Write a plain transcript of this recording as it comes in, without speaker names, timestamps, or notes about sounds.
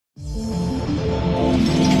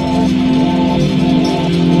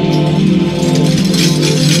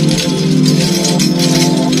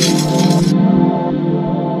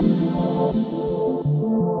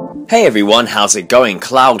Hey everyone, how's it going?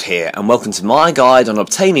 Cloud here, and welcome to my guide on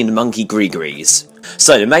obtaining the monkey GreeGrees.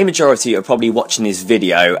 So the main majority are probably watching this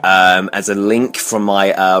video as a link from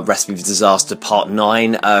my Recipe for Disaster Part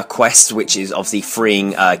 9 quest, which is obviously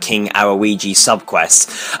freeing King Aroigi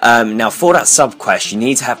subquest. Now for that subquest you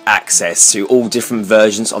need to have access to all different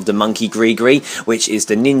versions of the monkey GreeGree, which is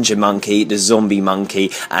the ninja monkey, the zombie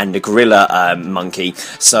monkey, and the gorilla monkey.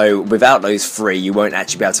 So without those three you won't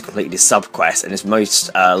actually be able to complete this subquest, and it's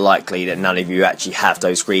most likely that none of you actually have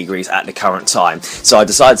those GreeGrees at the current time. So I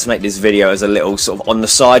decided to make this video as a little sort of on the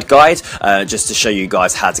side guide, just to show you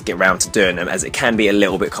guys how to get around to doing them, as it can be a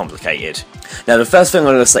little bit complicated. Now the first thing I'm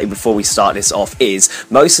going to say before we start this off is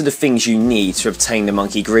most of the things you need to obtain the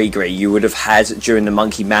monkey GreeGree you would have had during the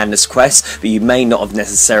Monkey Madness quest, but you may not have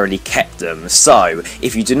necessarily kept them. So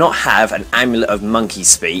if you do not have an Amulet of Monkey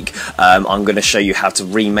Speak, I'm going to show you how to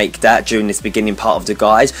remake that during this beginning part of the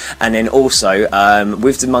guide. And then also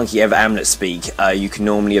with the Monkey Ever Amulet Speak, you can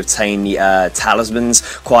normally obtain the talismans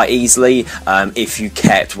quite easily if you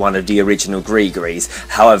kept one of the original GreeGrees.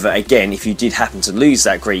 However, again, if you did happen to lose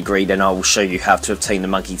that GreeGree, then I will show you how to obtain the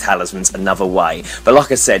monkey talismans another way. But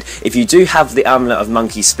like I said, if you do have the Amulet of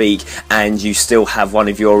Monkey Speak and you still have one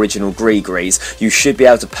of your original GreeGrees, you should be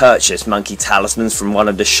able to purchase monkey talismans from one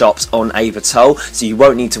of the shops on Apertol, so you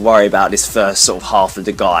won't need to worry about this first sort of half of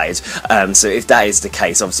the guide. So if that is the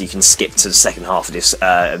case, obviously you can skip to the second half of this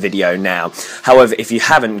video now. However, if you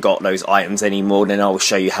haven't got those items anymore, then I will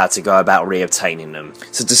show you how to go about re-obtaining them.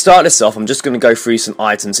 So to start this off, I'm just going to go through some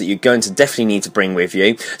items that you're going to definitely need to bring with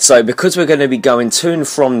you. So because we're going to be going to and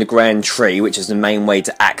from the Grand Tree, which is the main way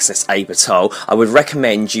to access Apertol, I would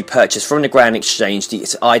recommend you purchase from the Grand Exchange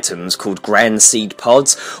these items called Grand Seed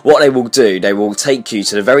Pods. What they will do, they will take you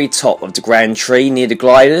to the very top of the Grand Tree near the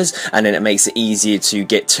gliders, and then it makes it easier to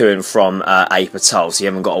get to and from Apertol, so you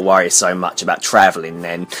haven't got to worry so much about travelling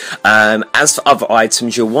then. As for other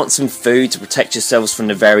items, you'll want some food to protect yourselves from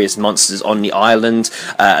the various monsters on the island,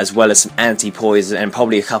 as well as some anti-poison and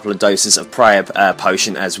probably a couple of doses of prayer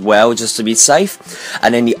potion as well, just to be safe.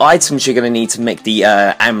 And then the items you're going to need to make the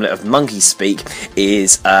Amulet of Monkey Speak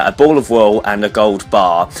is a ball of wool and a gold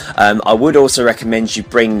bar. I would also recommend you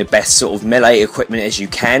bring the best sort of melee equipment as you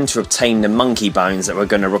can to obtain the monkey bones that we're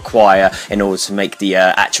going to require in order to make the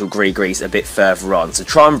actual GreeGrees a bit further on. So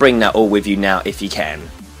try and bring that all with you now if you can.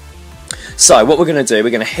 So what we're going to do, we're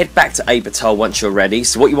going to head back to Apertol once you're ready.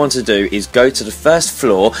 So what you want to do is go to the first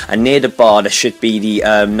floor, and near the bar there should be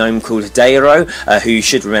the gnome called Dairo, who you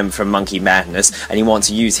should remember from Monkey Madness, and you want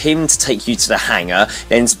to use him to take you to the hangar,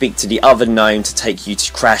 then speak to the other gnome to take you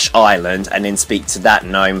to Crash Island, and then speak to that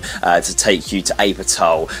gnome to take you to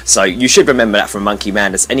Apertol. So you should remember that from Monkey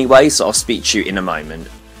Madness anyway, so I'll speak to you in a moment.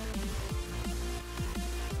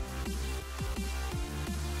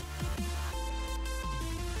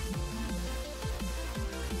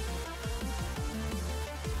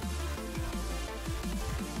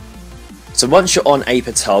 So once you're on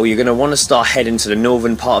Apertol, you're going to want to start heading to the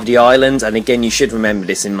northern part of the island, and again you should remember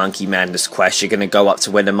this in Monkey Madness quest. You're going to go up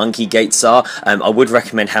to where the monkey gates are. I would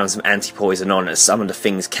recommend having some anti-poison on, as some of the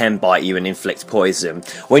things can bite you and inflict poison.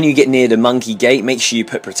 When you get near the monkey gate, make sure you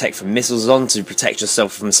put protect from missiles on to protect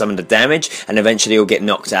yourself from some of the damage, and eventually you'll get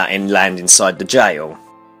knocked out and land inside the jail.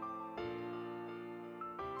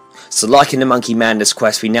 So like in the Monkey Madness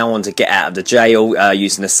quest, we now want to get out of the jail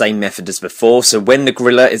using the same method as before. So when the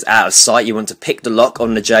gorilla is out of sight, you want to pick the lock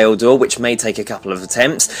on the jail door, which may take a couple of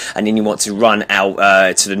attempts, and then you want to run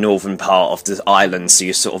out to the northern part of the island, so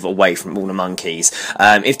you're sort of away from all the monkeys.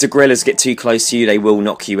 If the gorillas get too close to you, they will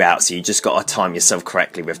knock you out, so you just got to time yourself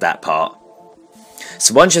correctly with that part.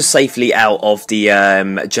 So once you're safely out of the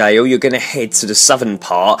jail, you're going to head to the southern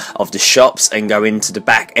part of the shops and go into the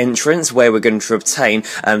back entrance, where we're going to obtain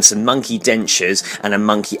some monkey dentures and a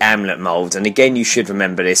monkey amulet mold. And again, you should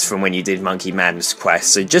remember this from when you did Monkey Madness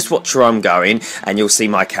quest. So just watch where I'm going, and you'll see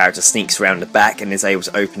my character sneaks around the back and is able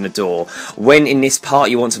to open the door. When in this part,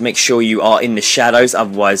 you want to make sure you are in the shadows,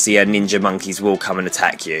 otherwise the ninja monkeys will come and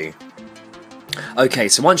attack you. Okay,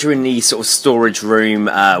 so once you're in the sort of storage room,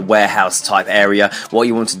 warehouse type area, what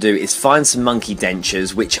you want to do is find some monkey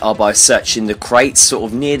dentures, which are by searching the crates sort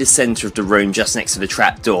of near the centre of the room, just next to the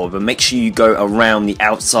trap door. But make sure you go around the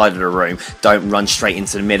outside of the room, don't run straight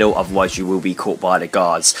into the middle, otherwise you will be caught by the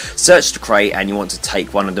guards. Search the crate, and you want to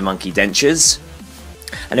take one of the monkey dentures.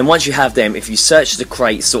 And then once you have them, if you search the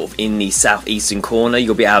crate sort of in the southeastern corner,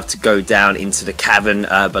 you'll be able to go down into the cavern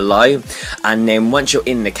below. And then once you're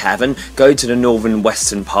in the cavern, go to the northern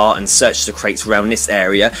western part and search the crates around this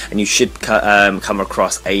area, and you should come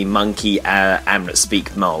across a monkey Amulet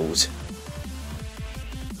Speak mold.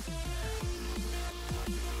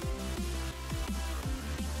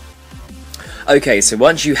 Okay, so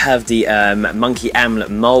once you have the monkey amulet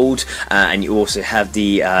mold and you also have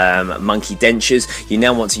the monkey dentures, you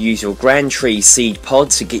now want to use your Grand Tree seed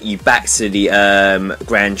pod to get you back to the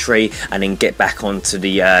Grand Tree and then get back onto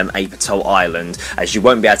the Apatol Island, as you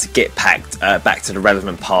won't be able to get back to the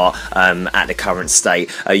relevant part at the current state.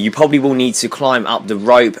 You probably will need to climb up the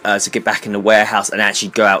rope to get back in the warehouse and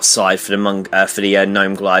actually go outside for the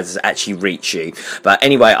gnome gliders to actually reach you. But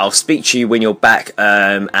anyway, I'll speak to you when you're back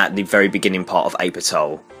at the very beginning part of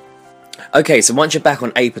Apatol. Okay, so once you're back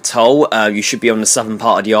on Apatol, you should be on the southern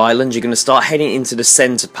part of the island. You're going to start heading into the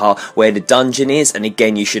centre part where the dungeon is, and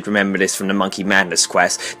again you should remember this from the Monkey Madness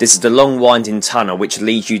quest. This is the long winding tunnel which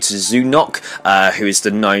leads you to Zunok, who is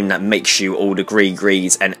the gnome that makes you all the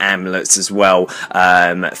GreeGrees and amulets as well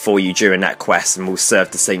for you during that quest, and will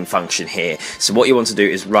serve the same function here. So what you want to do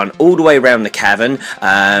is run all the way around the cavern,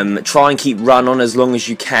 try and keep run on as long as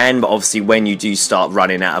you can, but obviously when you do start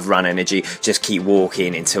running out of run energy, just keep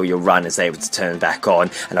walking until your run is able to turn back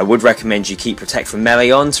on. And I would recommend you keep Protect from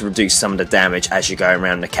Melee on to reduce some of the damage as you're going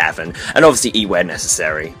around the cavern, and obviously eat where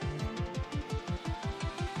necessary.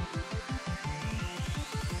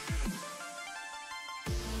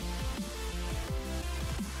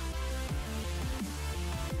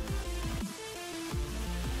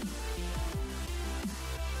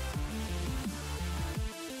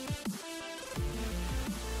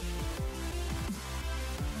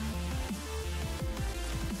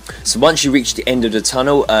 So once you reach the end of the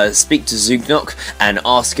tunnel, speak to Zunok and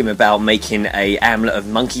ask him about making a amulet of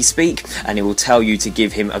monkey speak, and he will tell you to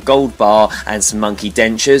give him a gold bar and some monkey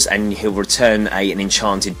dentures, and he'll return an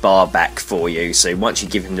enchanted bar back for you. So once you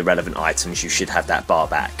give him the relevant items, you should have that bar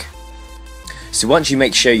back. So once you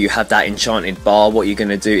make sure you have that enchanted bar, what you're going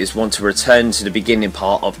to do is want to return to the beginning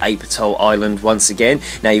part of Apatol Island once again.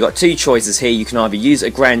 Now you've got two choices here. You can either use a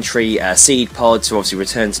Grand Tree seed pod to obviously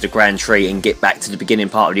return to the Grand Tree and get back to the beginning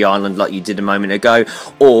part of the island like you did a moment ago,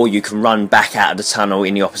 or you can run back out of the tunnel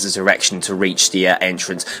in the opposite direction to reach the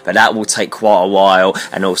entrance, but that will take quite a while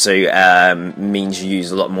and also means you use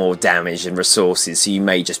a lot more damage and resources, so you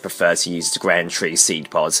may just prefer to use the Grand Tree seed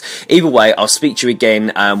pods. Either way, I'll speak to you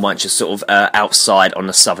again once you're sort of outside on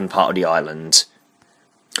the southern part of the island.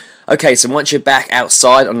 Okay, so once you're back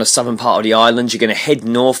outside on the southern part of the island, you're going to head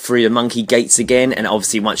north through the monkey gates again, and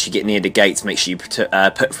obviously once you get near the gates, make sure you put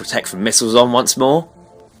Protect from Missiles on once more.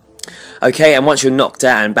 Okay, and once you're knocked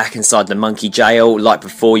out and back inside the monkey jail, like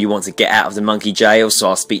before, you want to get out of the monkey jail, so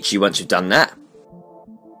I'll speak to you once you've done that.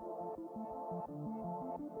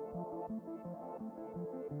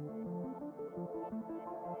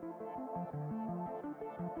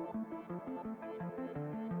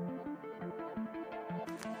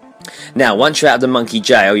 Now, once you're out of the monkey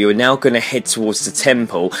jail, you're now going to head towards the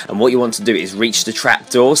temple, and what you want to do is reach the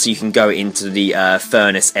trapdoor so you can go into the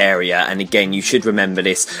furnace area, and again, you should remember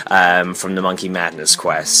this from the Monkey Madness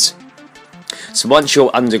quest. So once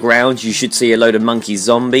you're underground, you should see a load of monkey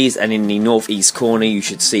zombies, and in the northeast corner you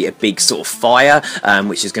should see a big sort of fire,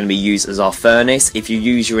 which is going to be used as our furnace. If you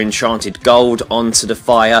use your enchanted gold onto the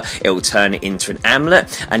fire, it will turn it into an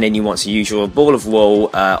amulet, and then you want to use your ball of wool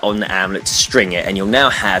on the amulet to string it, and you'll now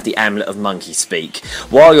have the amulet of monkey speak.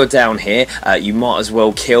 While you're down here, you might as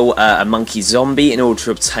well kill a monkey zombie in order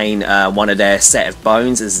to obtain one of their set of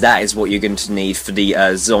bones, as that is what you're going to need for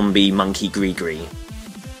the zombie monkey GreeGree.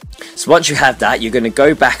 So once you have that, you're going to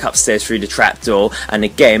go back upstairs through the trapdoor, and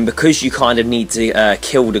again, because you kind of need to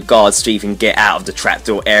kill the guards to even get out of the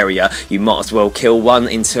trapdoor area, you might as well kill one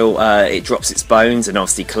until it drops its bones and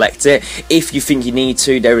obviously collect it. If you think you need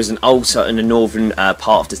to, there is an altar in the northern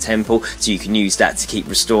part of the temple, so you can use that to keep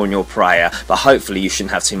restoring your prayer, but hopefully you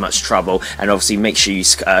shouldn't have too much trouble, and obviously make sure you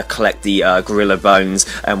collect the gorilla bones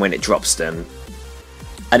when it drops them.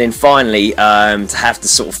 And then finally, to have the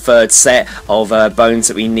sort of third set of bones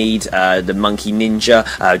that we need, the monkey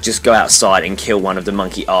ninja, just go outside and kill one of the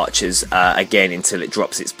monkey archers again until it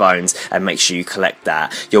drops its bones, and make sure you collect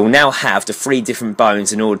that. You'll now have the 3 different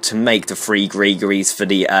bones in order to make the 3 GreeGrees for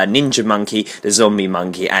the ninja monkey, the zombie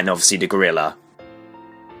monkey, and obviously the gorilla.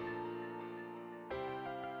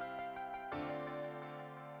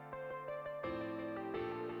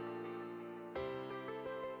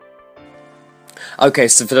 Okay,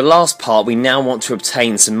 so for the last part, we now want to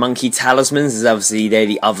obtain some monkey talismans, as obviously they're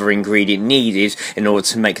the other ingredient needed in order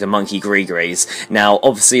to make the monkey GreeGrees. Now,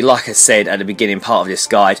 obviously, like I said at the beginning part of this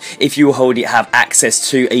guide, if you already have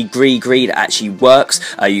access to a GreeGree that actually works,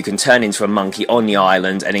 you can turn into a monkey on the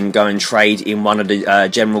island and then go and trade in one of the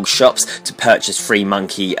general shops to purchase 3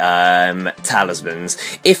 monkey talismans.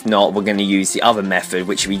 If not, we're going to use the other method,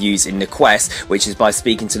 which we use in the quest, which is by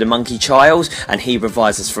speaking to the monkey child, and he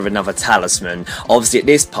provides us with another talisman. Obviously at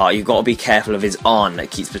this part you've got to be careful of his aunt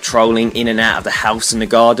that keeps patrolling in and out of the house and the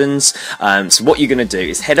gardens. So what you're going to do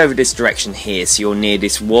is head over this direction here, so you're near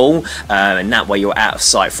this wall, and that way you're out of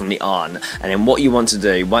sight from the aunt. And then what you want to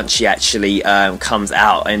do, once she actually comes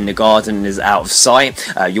out in the garden and is out of sight,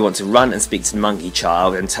 you want to run and speak to the monkey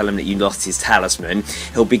child and tell him that you lost his talisman.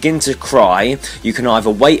 He'll begin to cry. You can either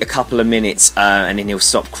wait a couple of minutes and then he'll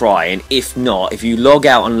stop crying. If not, if you log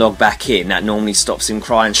out and log back in, that normally stops him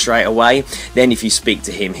crying straight away. Then if you speak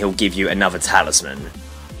to him, he'll give you another talisman.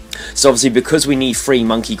 So obviously, because we need 3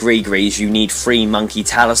 monkey GreeGrees, you need 3 monkey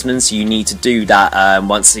talismans, so you need to do that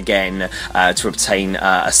once again to obtain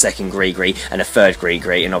a second GreeGree and a third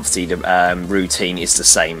GreeGree, and obviously the routine is the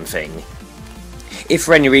same thing. If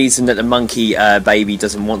for any reason that the monkey baby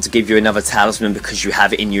doesn't want to give you another talisman because you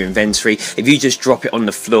have it in your inventory, if you just drop it on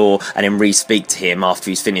the floor and then re-speak to him after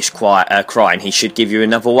he's finished crying, he should give you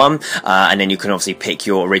another one, and then you can obviously pick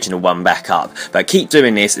your original one back up. But keep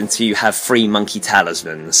doing this until you have 3 monkey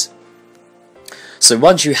talismans. So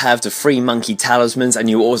once you have the 3 monkey talismans, and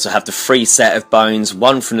you also have the 3 set of bones,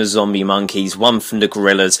 1 from the zombie monkeys, 1 from the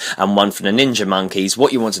gorillas, and 1 from the ninja monkeys,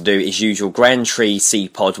 what you want to do is use your Grand Tree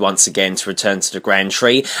seed pod once again to return to the Grand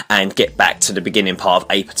Tree and get back to the beginning part of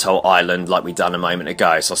Apatow Island like we done a moment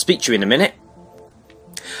ago. So I'll speak to you in a minute.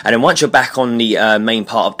 And then once you're back on the main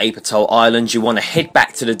part of Apatow Island, you want to head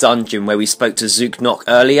back to the dungeon where we spoke to Zook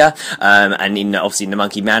earlier, and obviously in the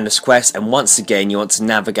Monkey Madness quest. And once again, you want to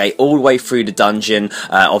navigate all the way through the dungeon.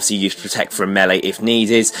 Obviously, use Protect from melee if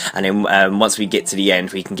needed. And then once we get to the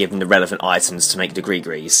end, we can give them the relevant items to make the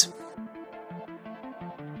GreeGrees.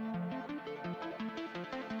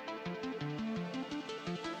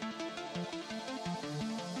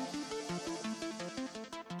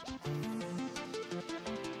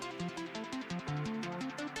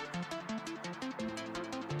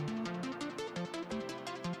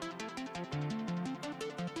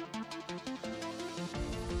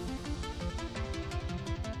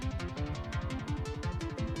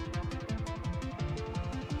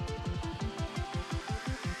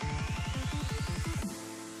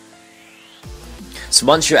 So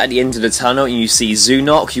once you're at the end of the tunnel and you see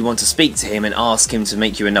Zook, you want to speak to him and ask him to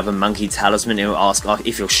make you another monkey talisman. He'll ask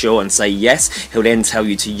if you're sure and say yes. He'll then tell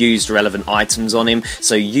you to use the relevant items on him.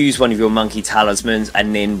 So use one of your monkey talismans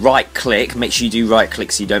and then right click, make sure you do right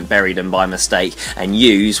click so you don't bury them by mistake, and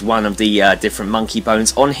use one of the different monkey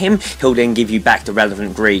bones on him. He'll then give you back the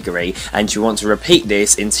relevant GreeGree, and you want to repeat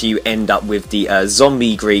this until you end up with the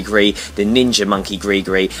zombie GreeGree, the ninja monkey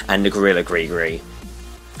GreeGree, and the gorilla GreeGree.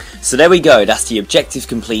 So there we go, that's the objective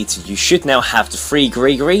completed. You should now have the 3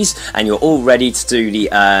 GreeGrees, and you're all ready to do the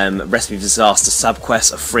Recipe of Disaster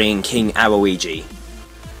subquest of freeing King Awaiji.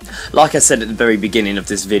 Like I said at the very beginning of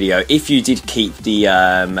this video, if you did keep the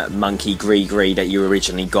monkey GreeGree that you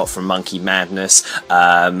originally got from Monkey Madness,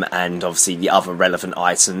 and obviously the other relevant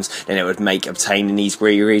items, then it would make obtaining these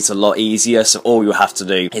GreeGrees a lot easier. So all you have to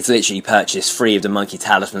do is literally purchase 3 of the monkey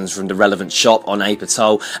talismans from the relevant shop on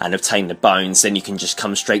Apatow and obtain the bones. Then you can just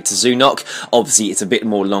come straight to Zook. Obviously it's a bit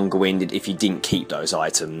more longer-winded if you didn't keep those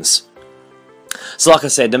items. So like I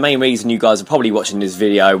said, the main reason you guys are probably watching this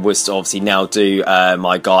video was to obviously now do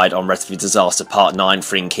my guide on Recipe of Disaster Part 9,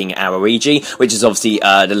 Freeing King Awaiji, which is obviously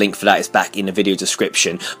the link for that is back in the video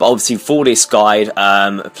description. But obviously for this guide,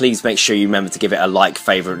 please make sure you remember to give it a like,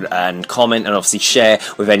 favourite and comment, and obviously share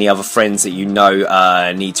with any other friends that you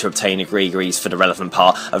know need to obtain the GreeGrees for the relevant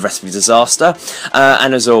part of Recipe of Disaster.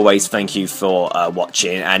 And as always, thank you for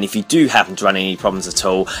watching, and if you do happen to run any problems at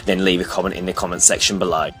all, then leave a comment in the comment section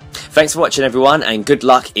below. Thanks for watching everyone, and good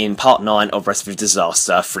luck in Part 9 of Recipe of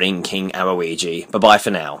Disaster, Freeing King Awaiji. Bye bye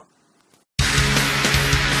for now.